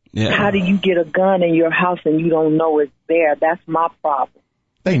 Yeah. How do you get a gun in your house and you don't know it's there? That's my problem.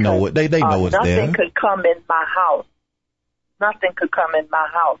 They know it. They know it's there. Nothing could come in my house. Nothing could come in my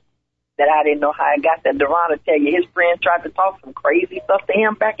house that I didn't know how I got there. Deron will tell you his friends tried to talk some crazy stuff to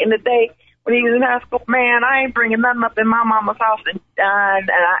him back in the day when he was in high school. Man, I ain't bringing nothing up in my mama's house, and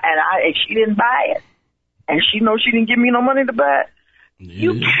she didn't buy it, and she knows she didn't give me no money to buy it.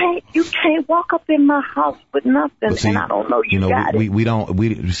 Yeah. You can't walk up in my house with nothing, and I don't know got it.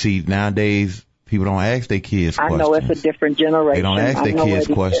 We see nowadays people don't ask their kids questions. I know it's a different generation. They don't ask their kids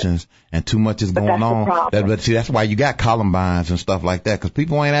questions, and too much is going on. But see, that's why you got Columbines and stuff like that, because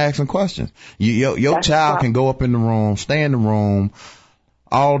people ain't asking questions. Your child can go up in the room, stay in the room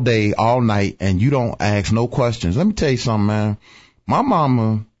all day, all night, and you don't ask no questions. Let me tell you something, man. My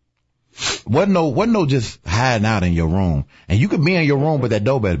mama wasn't no just hiding out in your room, and you could be in your room, but that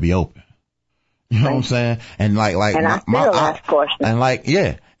door better be open. You know what I'm saying? And like and I still ask questions. And like,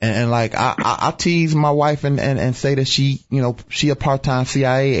 yeah. And like, I tease my wife and say that she a part-time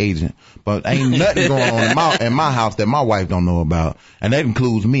CIA agent, but ain't nothing going on in my house that my wife don't know about. And that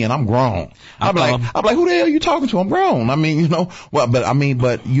includes me, and I'm grown. I'm like, who the hell are you talking to? I'm grown. I mean,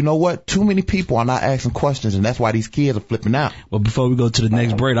 but you know what? Too many people are not asking questions, and that's why these kids are flipping out. Well, before we go to the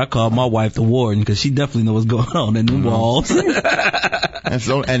next break, I called my wife the warden because she definitely knows what's going on in the walls. And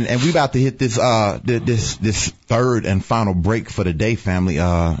so, and we about to hit this third and final break for the day, family.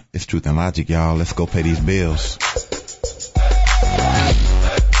 It's Truth and Logic, y'all. Let's go pay these bills.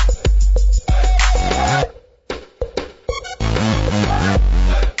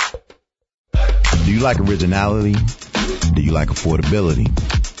 Do you like originality? Do you like affordability?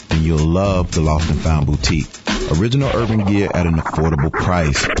 Then you'll love the Lost and Found Boutique. Original urban gear at an affordable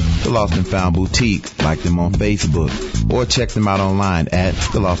price. The Lost and Found Boutique. Like them on Facebook or check them out online at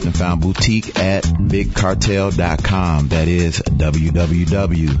the Lost and Found Boutique at bigcartel.com. That is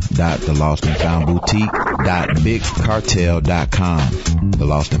www.thelostandfoundboutique.bigcartel.com. The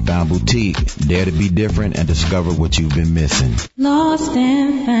Lost and Found Boutique. Dare to be different and discover what you've been missing. Lost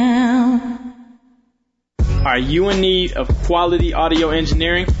and found. Are you in need of quality audio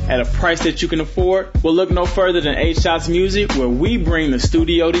engineering at a price that you can afford? Well, look no further than 8 Shots Music, where we bring the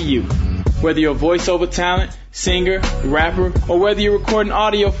studio to you. Whether you're a voiceover talent, singer, rapper, or whether you're recording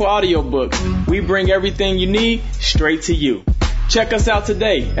audio for audiobooks, we bring everything you need straight to you. Check us out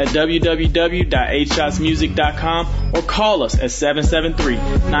today at www.8shotsmusic.com or call us at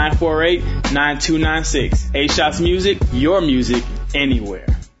 773-948-9296. 8 Shots Music, your music anywhere.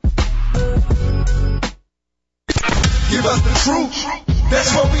 Give us the truth.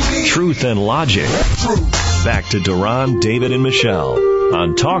 That's what we need. Truth and Logic. Truth. Back to Duran, David, and Michelle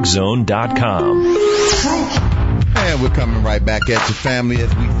on TalkZone.com. And we're coming right back at you, family,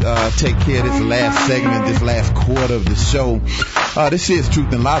 as we take care of this last segment, this last quarter of the show. This is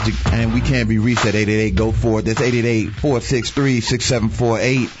Truth and Logic, and we can be reached at 888-GO-FOR-IT. That's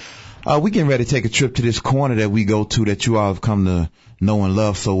 888-463-6748. We getting ready to take a trip to this corner that we go to that you all have come to know and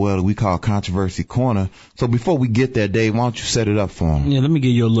love so well that we call Controversy Corner. So before we get there, Dave, why don't you set it up for them? Yeah, let me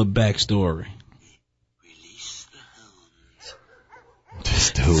give you a little backstory. Release the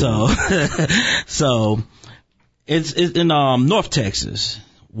hounds. So it's in North Texas.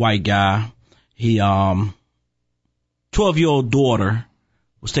 White guy. He 12-year-old daughter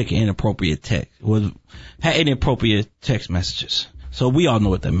was taking inappropriate had inappropriate text messages. So we all know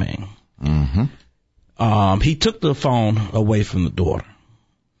what that means. Mm-hmm. He took the phone away from the daughter.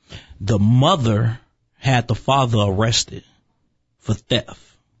 The mother had the father arrested for theft.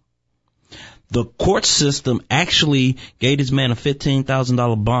 The court system actually gave this man a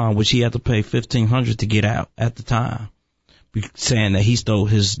 $15,000 bond, which he had to pay $1,500 to get out at the time, saying that he stole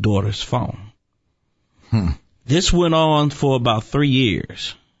his daughter's phone. This went on for about 3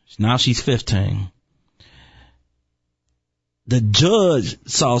 years. Now she's 15. The judge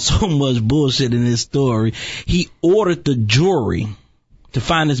saw so much bullshit in this story, he ordered the jury to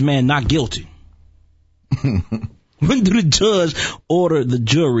find this man not guilty. When did the judge order the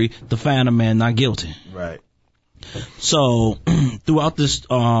jury to find a man not guilty? Right. So throughout this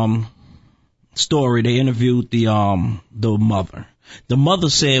story, they interviewed the mother. The mother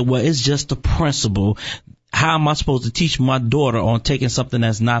said, well, it's just the principle. How am I supposed to teach my daughter on taking something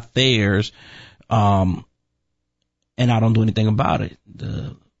that's not theirs? And I don't do anything about it.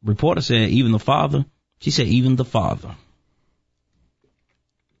 The reporter said, even the father? She said, even the father.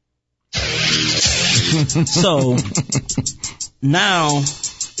 So, now...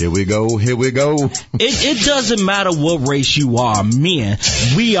 Here we go. It doesn't matter what race you are, men.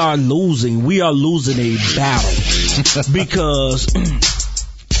 We are losing. We are losing a battle. Because,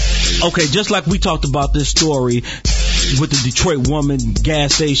 okay, just like we talked about this story with the Detroit woman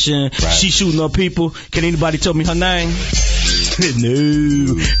gas station, right. She shooting up people. Can anybody tell me her name?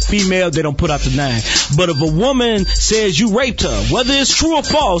 No. Female, they don't put out the name. But if a woman says you raped her, whether it's true or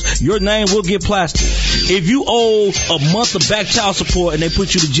false, your name will get plastered. If you owe a month of back child support and they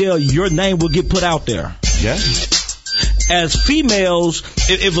put you to jail, your name will get put out there. Yeah. As females,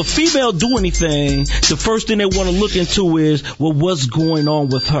 if a female do anything, the first thing they want to look into is, well, what's going on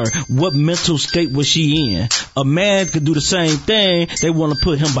with her? What mental state was she in? A man could do the same thing. They want to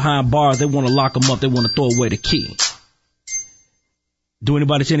put him behind bars. They want to lock him up. They want to throw away the key. Do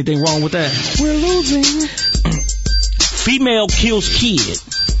anybody see anything wrong with that? We're losing. Female kills kid.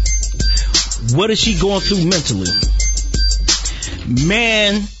 What is she going through mentally?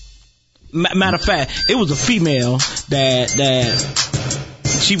 Man, matter of fact, it was a female that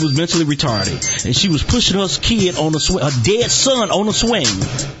she was mentally retarded, and she was pushing her kid on a swing, her dead son on a swing.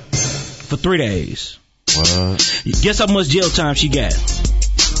 for 3 days. What? Guess how much jail time she got?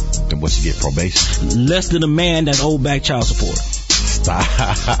 Then what, she get probation? Less than a man that owed back child support. Stop.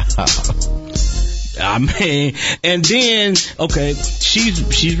 I mean, and then, okay, she's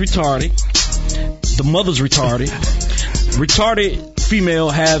retarded. The mother's retarded. Retarded female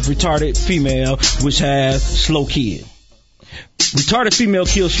has retarded female, which has slow kid. Retarded female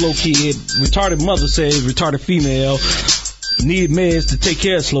kills slow kid. Retarded mother says retarded female need meds to take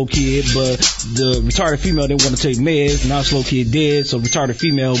care of slow kid, but the retarded female didn't want to take meds. Now slow kid dead, so retarded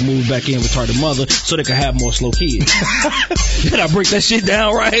female moved back in retarded mother so they could have more slow kids. Did I break that shit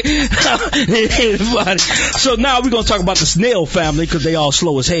down right? So now we're gonna talk about the Snell family because they all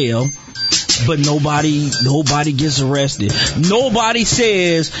slow as hell, but nobody gets arrested. Nobody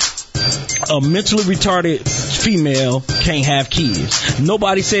says a mentally retarded female can't have kids.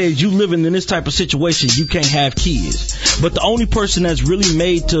 Nobody says you living in this type of situation, you can't have kids. But the only person that's really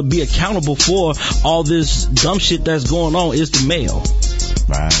made to be accountable for all this dumb shit that's going on is the male.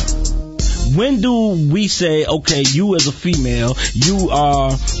 Right. When do we say, okay, you as a female, you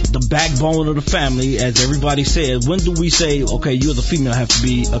are the backbone of the family, as everybody says. When do we say, okay, you as a female have to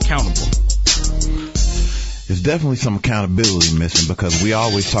be accountable? There's definitely some accountability missing because we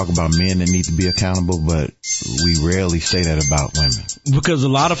always talk about men that need to be accountable, but we rarely say that about women. Because a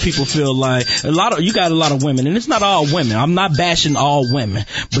lot of people feel like you got a lot of women, and it's not all women. I'm not bashing all women,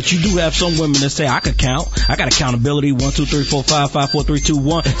 but you do have some women that say I could count. I got accountability. 1, 2, 3, 4, 5, 5, 4, 3, 2,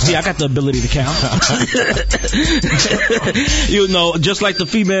 1. See, I got the ability to count. You know, just like the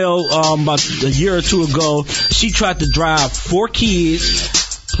female about a year or two ago, she tried to drive 4 kids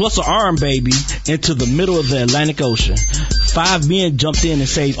plus an arm baby into the middle of the Atlantic Ocean. 5 men jumped in and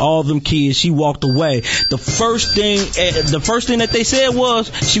saved all them kids. She walked away. The first thing that they said was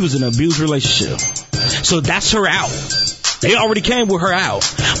she was in an abused relationship. So that's her out. They already came with her out.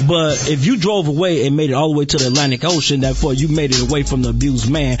 But if you drove away and made it all the way to the Atlantic Ocean, therefore you made it away from the abused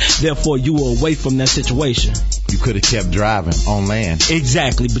man, therefore you were away from that situation. You could have kept driving on land.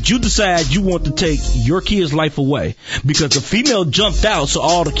 Exactly. But you decide you want to take your kid's life away because the female jumped out so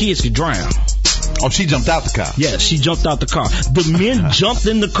all the kids could drown. Oh, she jumped out the car? Yes, she jumped out the car. The men jumped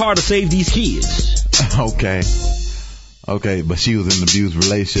in the car to save these kids. Okay, but she was in an abused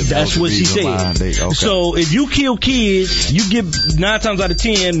relationship. That's what she said. So if you kill kids, you get 9 times out of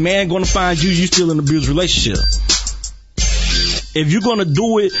 10, man gonna find you still in an abused relationship. If you're gonna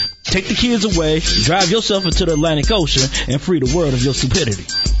do it, take the kids away, drive yourself into the Atlantic Ocean, and free the world of your stupidity.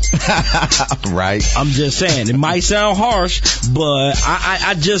 Right. I'm just saying, it might sound harsh, but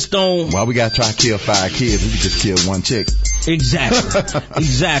I just don't. Why we gotta try to kill 5 kids? We could just kill 1 chick.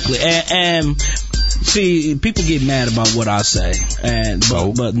 Exactly. And see, people get mad about what I say,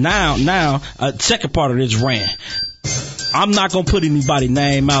 but now, second part of this rant. I'm not gonna put anybody's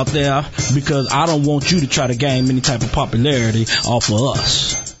name out there because I don't want you to try to gain any type of popularity off of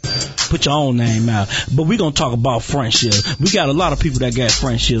us. Put your own name out. But we're gonna talk about friendship. We got a lot of people that got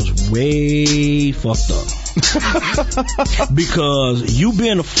friendships way fucked up. Because you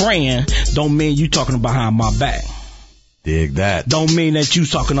being a friend don't mean you talking behind my back. Dig that. Don't mean that you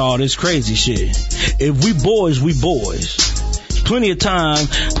talking all this crazy shit. If we boys, we boys. Plenty of time,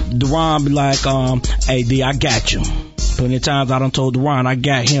 Deron be like, hey D, I got you. Plenty of times I done told Deron I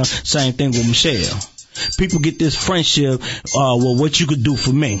got him. Same thing with Michelle. People get this friendship, well, what you could do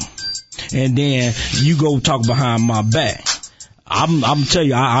for me. And then you go talk behind my back. I'm tell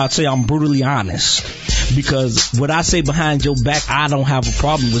you, I say I'm brutally honest. Because what I say behind your back, I don't have a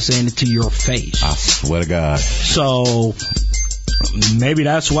problem with saying it to your face. I swear to God. So maybe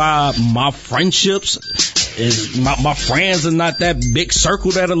that's why my friendships is my friends are not that big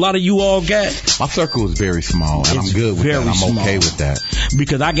circle that a lot of you all got. My circle is very small, and I'm good with that. I'm okay with that.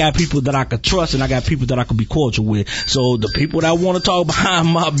 Because I got people that I could trust, and I got people that I could be cordial with. So the people that want to talk behind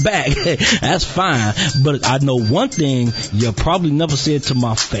my back, that's fine. But I know one thing, you probably never said to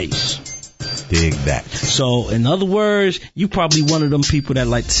my face. Dig that. So, in other words, you probably one of them people that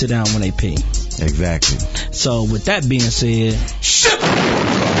like to sit down when they pee. Exactly. So, with that being said,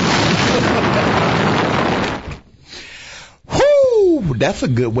 whoo, that's a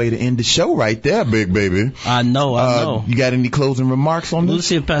good way to end the show right there, big baby. I know. You got any closing remarks on this? Let's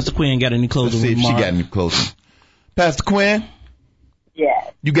see if Pastor Quinn got any closing remarks. Let's see if she got any closing. Pastor Quinn?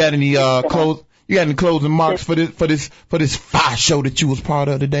 Yes. You got any You got any closing remarks for this fire show that you was part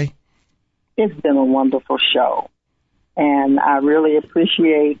of today? It's been a wonderful show, and I really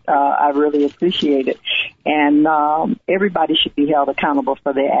appreciate it. And everybody should be held accountable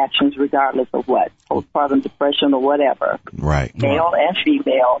for their actions, regardless of what, postpartum depression or whatever. Right. Male and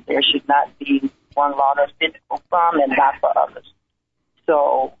female, there should not be one law that's fit for some and not for others.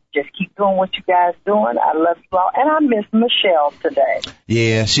 So just keep doing what you guys doing. I love you all. And I miss Michelle today.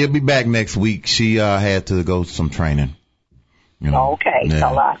 Yeah, she'll be back next week. She had to go to some training. You know, okay, yeah.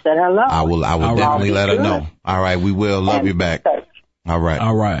 so I said hello. I will definitely let her know. All right, we will. Love you back. All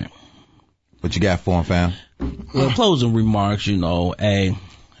right. What you got for him, fam? Well, closing remarks, you know,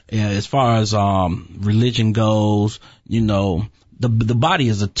 as far as religion goes, you know, the body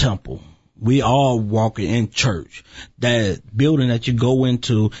is a temple. We all walking in church. That building that you go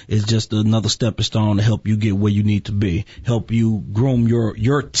into is just another stepping stone to help you get where you need to be, help you groom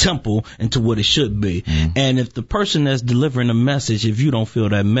your temple into what it should be. Mm-hmm. And if the person that's delivering a message, if you don't feel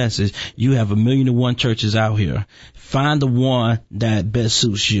that message, you have 1,000,001 churches out here. Find the one that best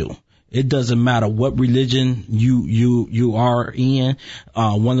suits you. It doesn't matter what religion you are in.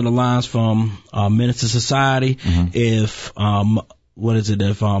 One of the lines from Menace to Society, if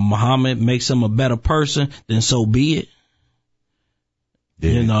if Muhammad makes him a better person, then so be it.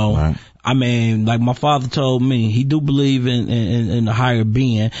 Yeah, you know, right. I mean, like my father told me, he do believe in the higher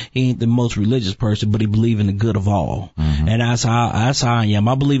being. He ain't the most religious person, but he believe in the good of all. Mm-hmm. And that's how I am.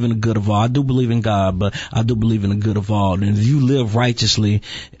 I believe in the good of all. I do believe in God, but I do believe in the good of all. And if you live righteously,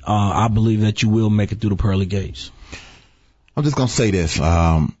 I believe that you will make it through the pearly gates. I'm just going to say this.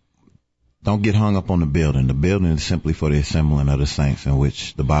 Don't get hung up on the building. The building is simply for the assembling of the saints, in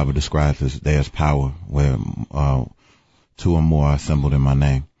which the Bible describes as there's power where 2 or more are assembled in my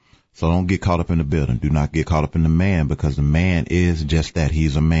name. So don't get caught up in the building. Do not get caught up in the man, because the man is just that.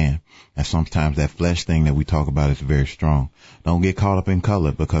 He's a man. And sometimes that flesh thing that we talk about is very strong. Don't get caught up in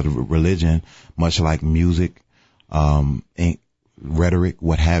color, because religion, much like music, rhetoric,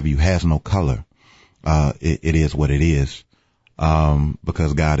 what have you, has no color. It is what it is.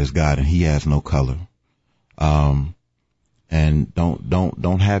 Because God is God and he has no color. And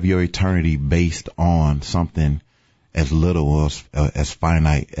don't have your eternity based on something as little or as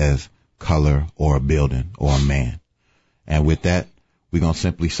finite as color or a building or a man. And with that, we're going to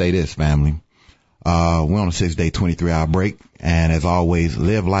simply say this, family. We're on a 6-day, 23-hour break. And as always,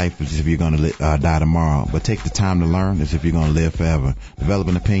 live life as if you're going to die tomorrow. But take the time to learn as if you're going to live forever. Develop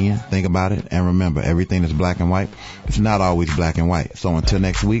an opinion. Think about it. And remember, everything that's black and white, it's not always black and white. So until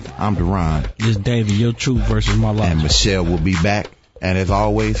next week, I'm Deron. This David, your truth versus my logic. And Michelle will be back. And as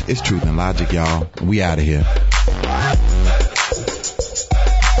always, it's truth and logic, y'all. We out of here.